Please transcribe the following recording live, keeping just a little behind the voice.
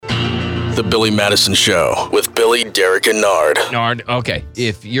The Billy Madison Show with Billy, Derek, and Nard. Nard, okay.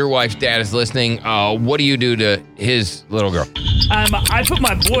 If your wife's dad is listening, what do you do to his little girl? I put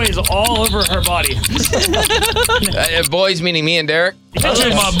my boys all over her body. Boys meaning me and Derek? I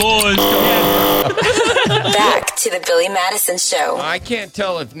take my boys. Back to the Billy Madison Show. I can't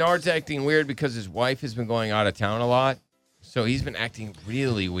tell if Nard's acting weird because his wife has been going out of town a lot. So he's been acting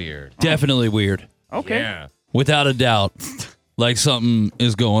really weird. Definitely weird. Okay. Yeah. Without a doubt. Like something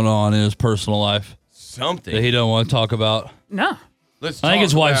is going on in his personal life Something. that he don't want to talk about. No. Let's I think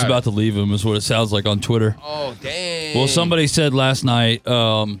his talk wife's about it. to leave him is what it sounds like on Twitter. Oh, dang. Well, somebody said last night,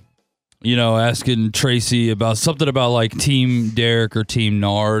 asking Tracy about something about like Team Derek or Team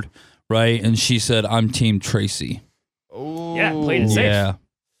Nard, right? And she said, I'm Team Tracy. Ooh. Yeah, played it safe. Yeah.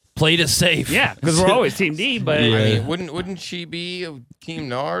 Played it safe. Yeah, because we're always Team D, but Yeah. I mean, wouldn't she be of Team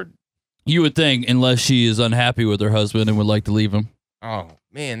Nard? You would think, unless she is unhappy with her husband and would like to leave him. Oh,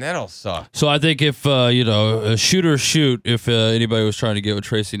 man, that'll suck. So I think if, shoot or shoot, if anybody was trying to get with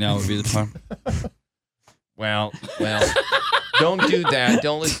Tracy now would be the time. Well, don't do that.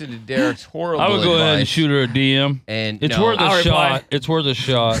 Don't listen to Derek's horrible I would go ahead and advice. shoot her a DM. And It's no, worth a I'll reply. shot. It's worth a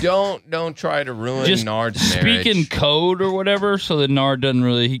shot. Don't try to ruin Just Nard's marriage. speak in code or whatever so that Nard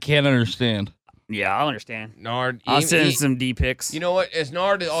he can't understand. yeah, I'll understand. Nard, I'll he- send he- some D pics. You know what? As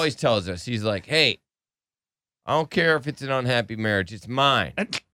Nard always tells us, he's like, hey, I don't care if it's an unhappy marriage. It's mine.